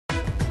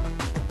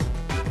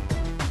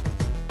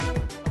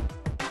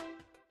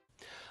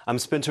I'm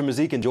Spencer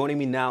Mazyck, and joining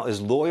me now is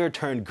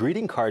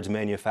lawyer-turned-greeting cards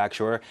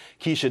manufacturer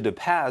Keisha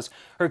DePaz.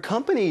 Her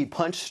company,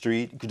 Punch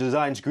Street,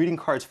 designs greeting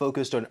cards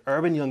focused on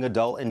urban young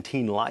adult and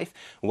teen life.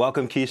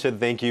 Welcome, Keisha.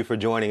 Thank you for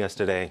joining us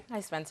today.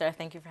 Hi, Spencer.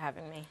 Thank you for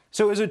having me.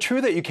 So is it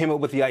true that you came up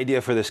with the idea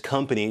for this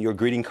company, your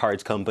greeting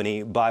cards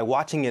company, by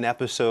watching an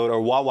episode,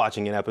 or while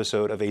watching an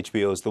episode of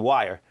HBO's The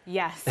Wire?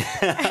 Yes.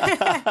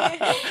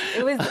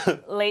 It was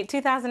late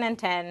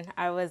 2010.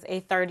 I was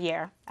a third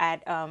year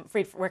at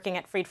working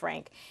at Fried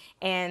Frank,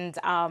 and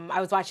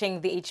I was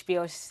watching the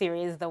HBO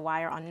series The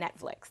Wire on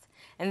Netflix.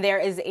 And there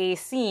is a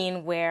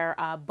scene where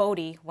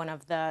Bodie, one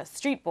of the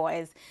street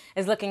boys,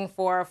 is looking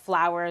for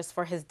flowers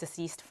for his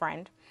deceased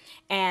friend.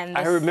 And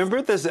I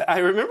remember this. I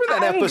remember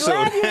that episode.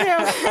 I'm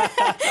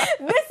glad you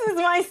do. This is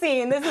my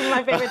scene. This is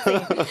my favorite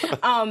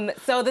scene.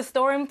 So the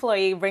store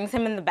employee brings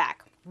him in the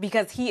back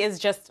because he is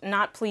just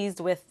not pleased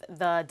with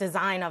the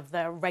design of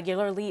the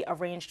regularly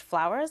arranged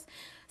flowers.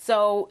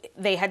 So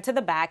they head to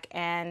the back,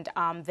 and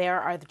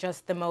there are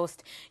just the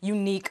most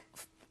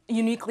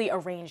uniquely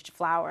arranged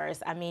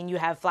flowers. I mean, you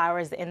have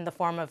flowers in the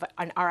form of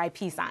an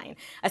RIP sign,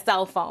 a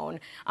cell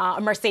phone,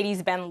 a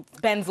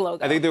Mercedes-Benz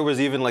logo. I think there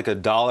was even like a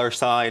dollar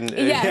sign.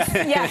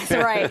 Yes,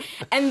 right.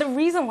 And the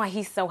reason why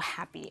he's so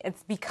happy,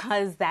 it's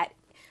because that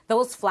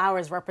those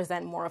flowers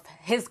represent more of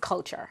his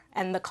culture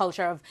and the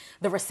culture of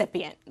the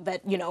recipient,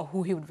 that, you know,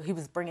 who he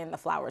was bringing the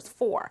flowers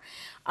for.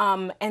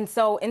 And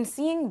so in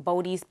seeing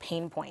Bodie's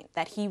pain point,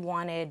 that he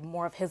wanted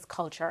more of his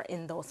culture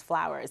in those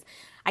flowers,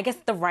 I guess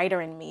the writer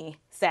in me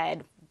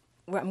said,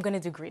 I'm going to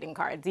do greeting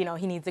cards. You know,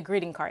 he needs a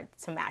greeting card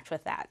to match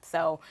with that.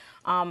 So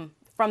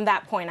from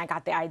that point, I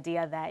got the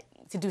idea that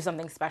to do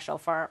something special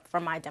for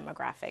my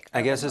demographic.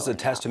 I guess it's a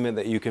testament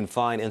that you can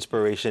find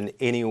inspiration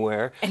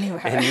anywhere.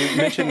 Anywhere. And you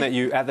mentioned that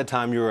at the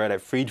time you were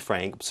at Fried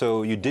Frank,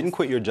 so you didn't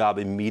quit your job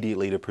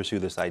immediately to pursue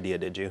this idea,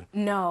 did you?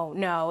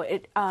 No.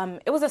 It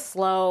was a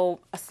slow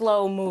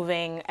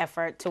moving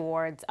effort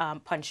towards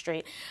Punch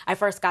Street. I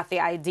first got the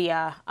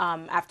idea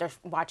after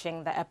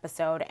watching the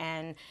episode,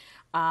 and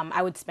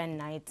I would spend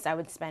nights, I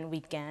would spend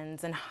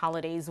weekends and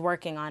holidays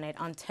working on it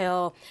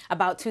until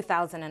about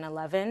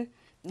 2011.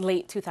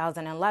 Late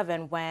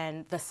 2011,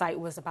 when the site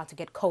was about to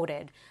get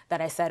coded,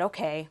 that I said,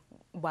 okay,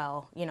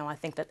 well, you know, I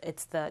think that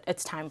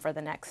it's time for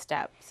the next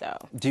step. So,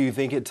 do you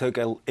think it took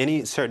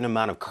any certain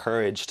amount of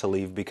courage to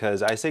leave?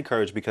 Because I say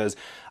courage because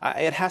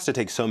it has to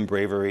take some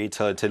bravery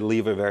to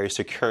leave a very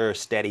secure,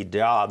 steady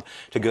job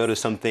to go to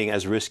something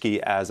as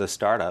risky as a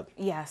startup.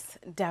 Yes,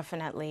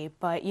 definitely.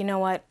 But you know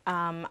what?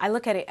 I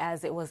look at it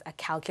as it was a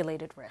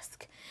calculated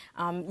risk.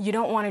 You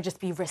don't want to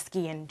just be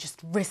risky and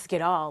just risk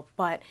it all.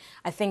 But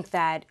I think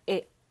that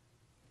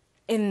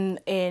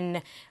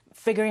in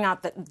figuring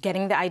out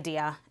getting the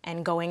idea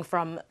and going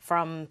from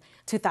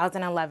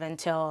 2011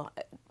 till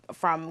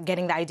from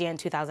getting the idea in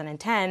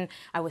 2010,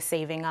 I was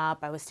saving up,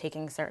 I was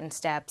taking certain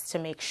steps to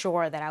make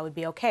sure that I would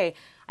be okay.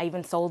 I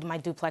even sold my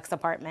duplex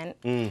apartment.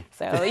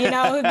 So, you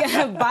know,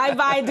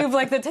 bye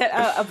duplex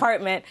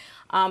apartment.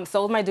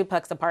 Sold my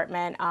duplex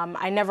apartment.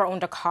 I never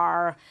owned a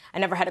car. I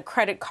never had a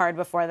credit card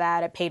before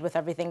that. I paid with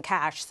everything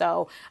cash.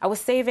 So I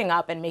was saving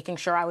up and making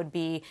sure I would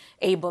be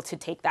able to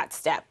take that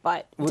step,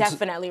 but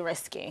definitely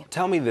risky.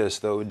 Tell me this,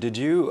 though. Did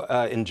you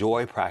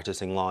enjoy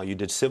practicing law? You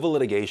did civil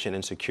litigation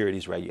and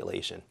securities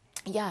regulation.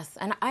 Yes,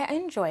 and I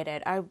enjoyed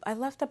it. I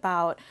left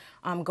about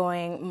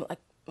going like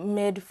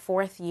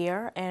mid-fourth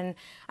year, and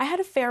I had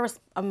a fair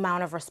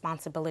amount of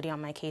responsibility on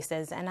my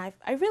cases, and I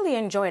really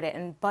enjoyed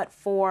it. But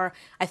for,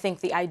 I think,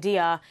 the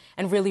idea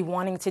and really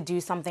wanting to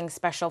do something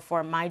special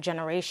for my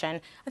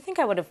generation, I think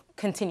I would have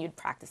continued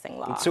practicing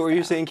law. So are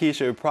you saying,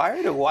 Keisha,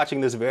 prior to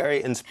watching this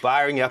very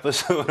inspiring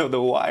episode of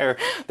The Wire,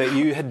 that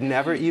you had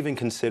never even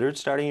considered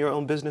starting your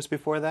own business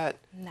before that?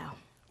 No.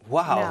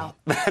 Wow,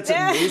 no. That's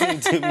amazing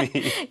to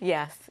me.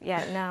 Yes,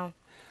 no.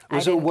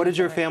 So what did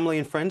your family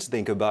and friends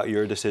think about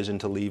your decision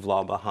to leave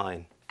law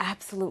behind?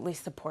 Absolutely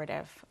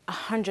supportive,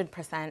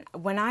 100%.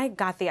 When I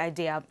got the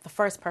idea, the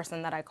first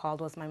person that I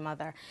called was my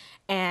mother,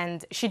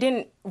 and she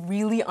didn't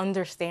really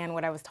understand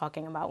what I was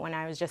talking about when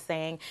I was just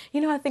saying,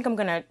 you know, I think I'm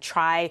gonna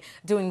try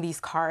doing these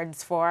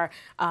cards for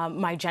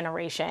my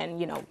generation,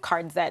 you know,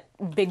 cards that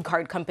big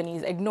card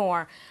companies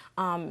ignore.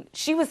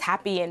 She was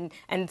happy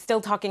and still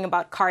talking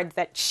about cards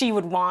that she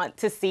would want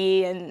to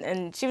see,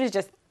 and she was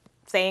just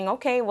saying,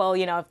 okay, well,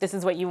 you know, if this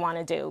is what you want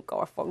to do,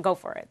 go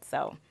for it.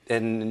 So.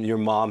 And your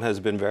mom has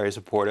been very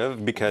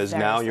supportive because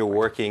now you're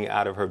working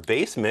out of her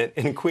basement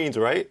in Queens,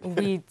 right?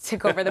 We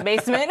took over the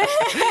basement.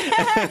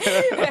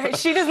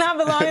 She does not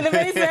belong in the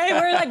basement.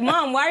 We're like,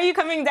 Mom, why are you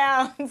coming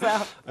down?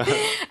 So,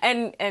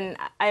 and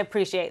I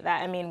appreciate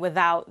that. I mean,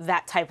 without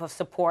that type of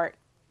support,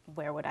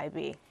 where would I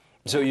be?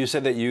 So you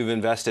said that you've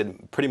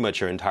invested pretty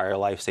much your entire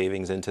life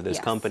savings into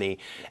this company.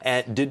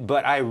 Yes.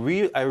 But I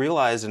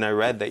realized and I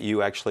read that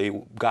you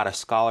actually got a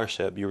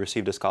scholarship. You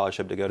received a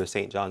scholarship to go to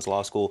St. John's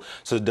Law School.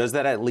 So does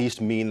that at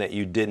least mean that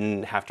you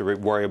didn't have to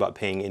worry about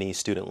repaying any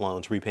student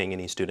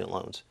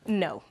loans?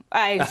 No.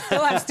 I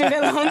still have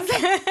student loans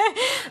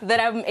that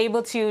I'm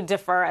able to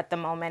defer at the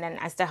moment, and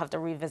I still have to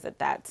revisit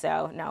that.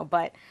 So no,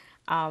 but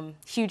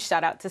Huge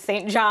shout out to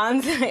St.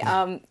 John's,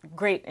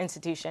 great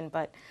institution,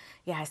 but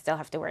yeah, I still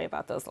have to worry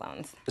about those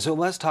loans. So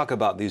let's talk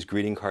about these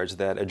greeting cards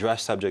that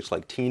address subjects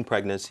like teen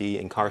pregnancy,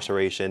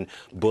 incarceration,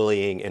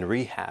 bullying, and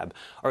rehab.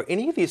 Are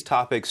any of these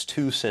topics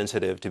too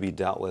sensitive to be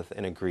dealt with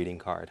in a greeting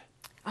card?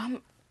 I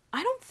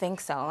don't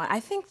think so. I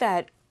think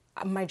that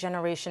my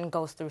generation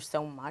goes through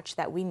so much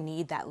that we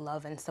need that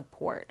love and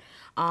support.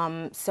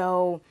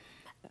 So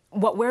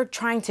what we're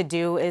trying to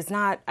do is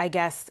not, I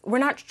guess, we're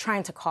not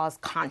trying to cause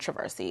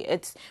controversy.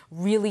 It's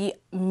really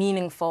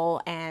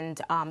meaningful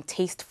and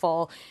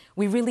tasteful.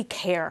 We really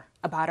care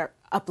about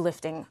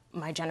uplifting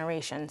my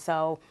generation.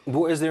 So,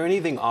 Well, is there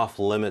anything off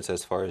limits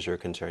as far as you're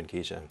concerned,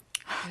 Keisha?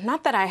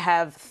 not that I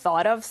have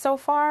thought of so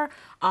far.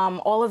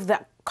 All of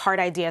the card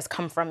ideas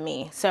come from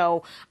me.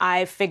 So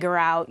I figure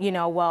out,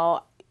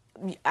 well,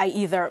 I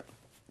either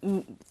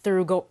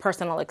through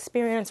personal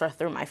experience or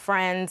through my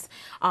friends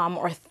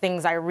or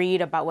things I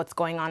read about what's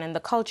going on in the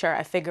culture,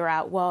 I figure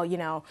out, well,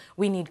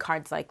 we need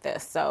cards like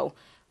this. So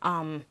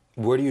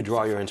Where do you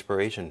draw your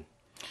inspiration?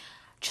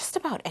 just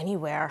about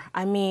anywhere.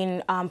 I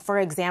mean, for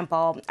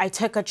example, I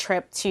took a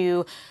trip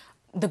to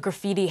the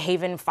graffiti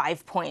haven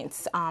 5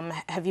 Points.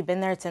 Have you been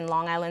there? It's in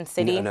Long Island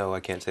City. No, I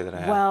can't say that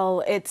I have.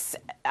 Well,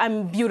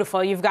 I'm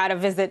beautiful. You've got to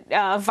visit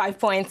 5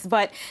 Points.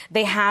 But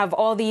they have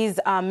all these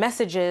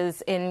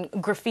messages in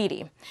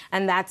graffiti.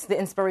 And that's the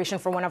inspiration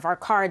for one of our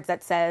cards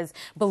that says,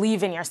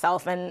 believe in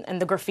yourself. And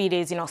the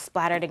graffiti is,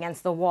 splattered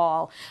against the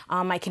wall.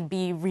 I could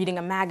be reading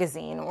a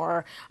magazine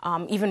or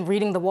even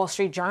reading the Wall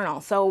Street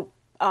Journal. So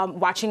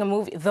watching a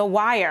movie, The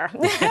Wire.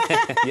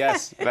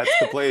 Yes, that's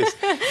the place.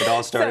 It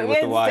all started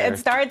with The Wire. It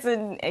starts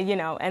and,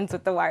 ends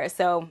with The Wire.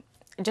 So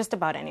just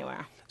about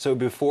anywhere. So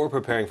before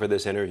preparing for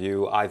this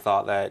interview, I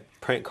thought that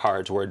print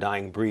cards were a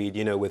dying breed,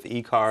 with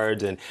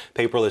e-cards and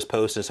paperless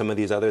posts and some of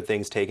these other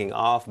things taking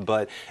off.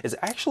 But it's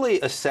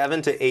actually a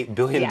 $7 to $8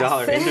 billion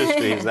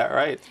industry. Is that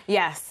right?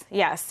 Yes.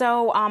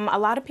 So a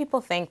lot of people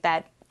think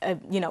that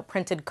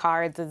printed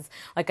cards is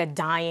like a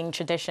dying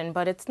tradition,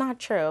 but it's not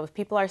true.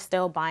 People are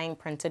still buying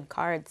printed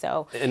cards.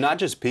 So, and not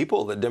just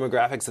people, the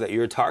demographics that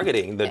you're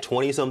targeting, the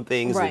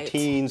 20-somethings, right. The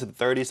teens, the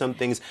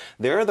 30-somethings,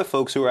 they're the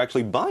folks who are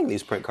actually buying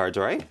these print cards,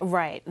 right?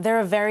 Right.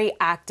 They're a very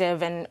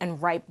active and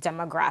ripe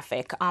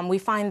demographic. We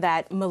find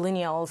that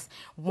millennials,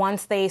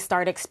 once they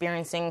start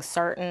experiencing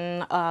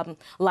certain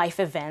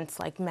life events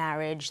like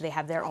marriage, they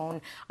have their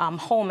own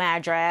home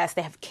address,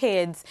 they have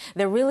kids,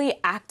 they're really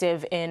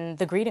active in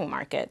the greeting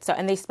market. So,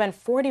 and they spend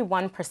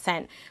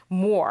 41%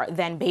 more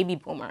than baby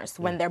boomers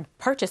when they're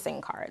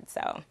purchasing cards.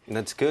 So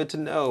that's good to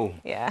know.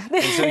 Yeah.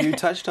 And so you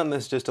touched on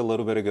this just a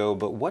little bit ago,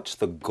 but what's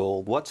the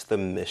goal? What's the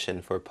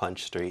mission for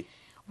Punch Street?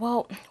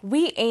 Well,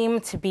 we aim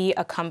to be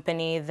a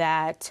company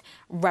that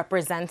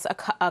represents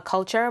a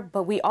culture,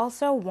 but we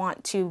also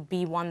want to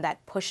be one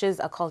that pushes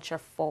a culture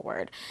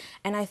forward.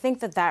 And I think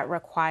that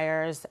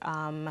requires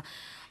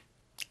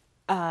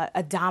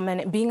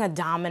being a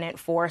dominant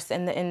force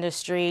in the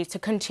industry to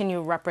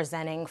continue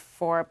representing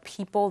for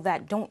people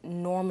that don't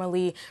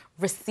normally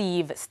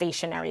receive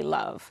stationary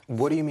love.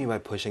 What do you mean by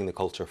pushing the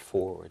culture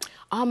forward?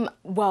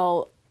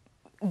 Well,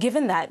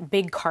 given that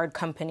big card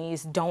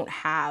companies don't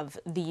have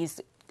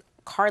these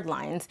card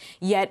lines,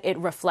 yet it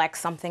reflects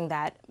something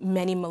that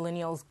many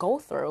millennials go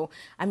through.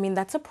 I mean,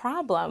 that's a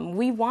problem.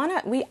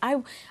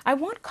 I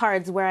want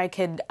cards where I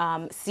could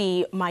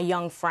see my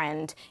young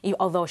friend,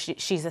 although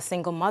she's a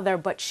single mother,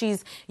 but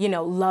she's,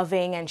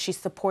 loving and she's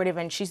supportive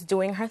and she's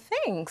doing her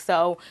thing.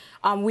 So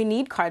we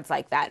need cards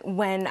like that.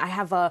 When I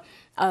have a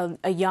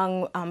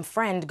young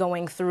friend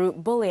going through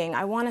bullying,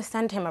 I want to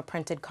send him a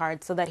printed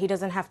card so that he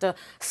doesn't have to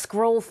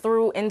scroll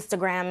through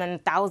Instagram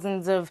and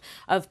thousands of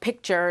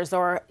pictures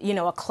or,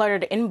 a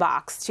cluttered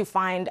inbox to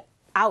find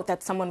out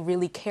that someone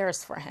really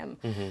cares for him.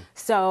 Mm-hmm.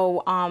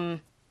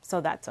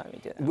 So that's why we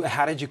do that.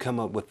 How did you come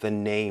up with the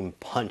name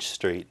Punch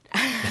Street?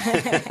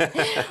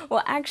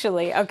 Well,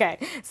 actually, okay.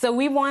 So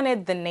we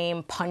wanted the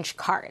name Punch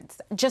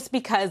Cards just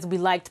because we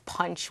liked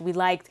punch. We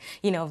liked,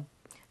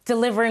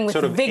 delivering with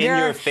sort of vigor. In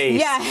your face.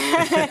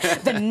 Yeah,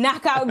 the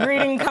knockout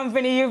greeting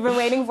company you've been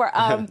waiting for.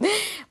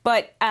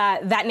 But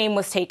that name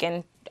was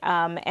taken,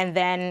 and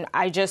then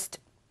I just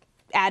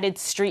added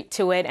street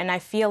to it, and I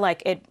feel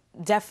like it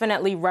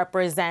definitely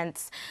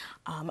represents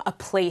a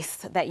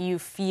place that you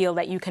feel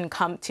that you can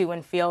come to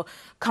and feel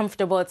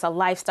comfortable. It's a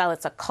lifestyle,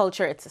 it's a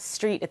culture, it's a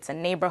street, it's a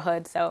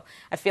neighborhood. So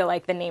I feel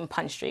like the name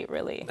Punch Street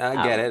really.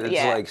 I get it.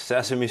 It's like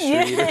Sesame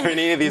Street or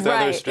any of these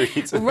other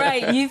streets.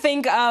 Right. You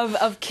think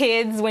of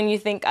kids when you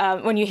think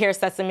when you hear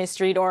Sesame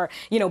Street, or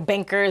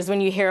bankers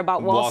when you hear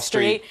about Wall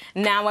Street.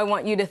 Now I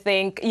want you to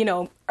think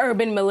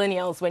urban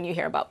millennials when you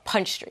hear about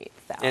Punch Street.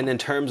 So. And in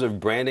terms of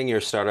branding your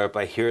startup,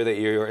 I hear that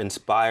you're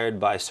inspired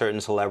by certain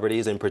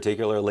celebrities, in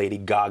particular Lady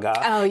Gaga.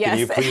 Oh, yes. Can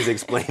you please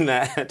explain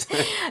that?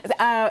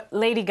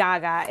 Lady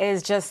Gaga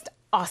is just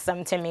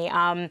awesome to me.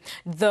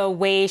 The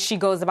way she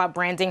goes about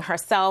branding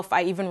herself,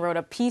 I even wrote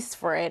a piece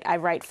for it. I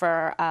write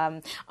for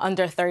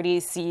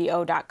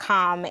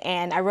under30ceo.com,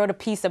 and I wrote a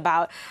piece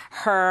about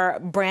her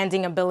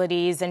branding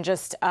abilities and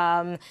just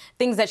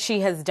things that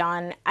she has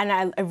done. And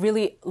I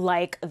really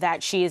like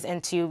that she is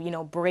into,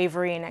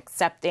 bravery and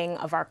accepting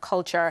of our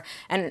culture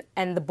and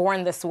the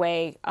Born This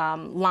Way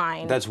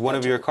line. That's one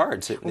of your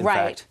cards, in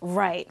fact.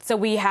 Right. So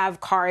we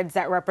have cards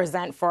that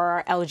represent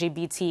for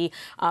LGBT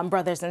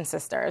brothers and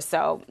sisters.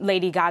 So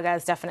Lady Gaga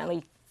is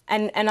definitely,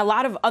 and a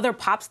lot of other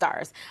pop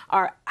stars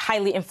are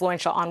highly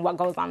influential on what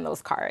goes on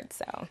those cards.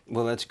 So.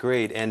 Well, that's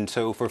great. And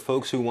so for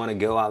folks who want to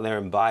go out there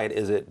and buy it,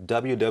 is it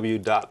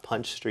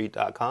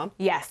www.punchstreet.com?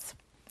 Yes.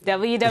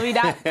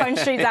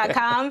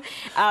 www.punchstreet.com.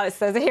 It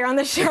says it here on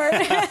the shirt.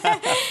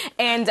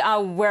 And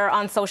we're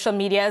on social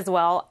media as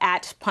well,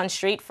 at Punch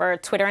Street for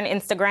Twitter and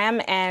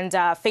Instagram, and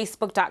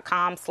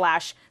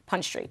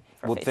facebook.com/punchstreet.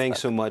 Well, thanks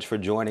so much for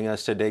joining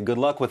us today. Good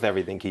luck with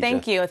everything, Keisha.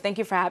 Thank you. Thank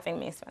you for having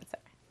me, Spencer.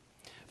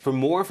 For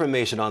more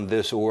information on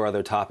this or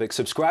other topics,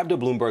 subscribe to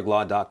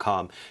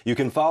BloombergLaw.com. You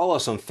can follow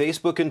us on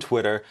Facebook and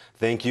Twitter.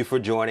 Thank you for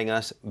joining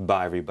us.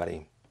 Bye,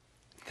 everybody.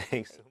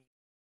 Thanks.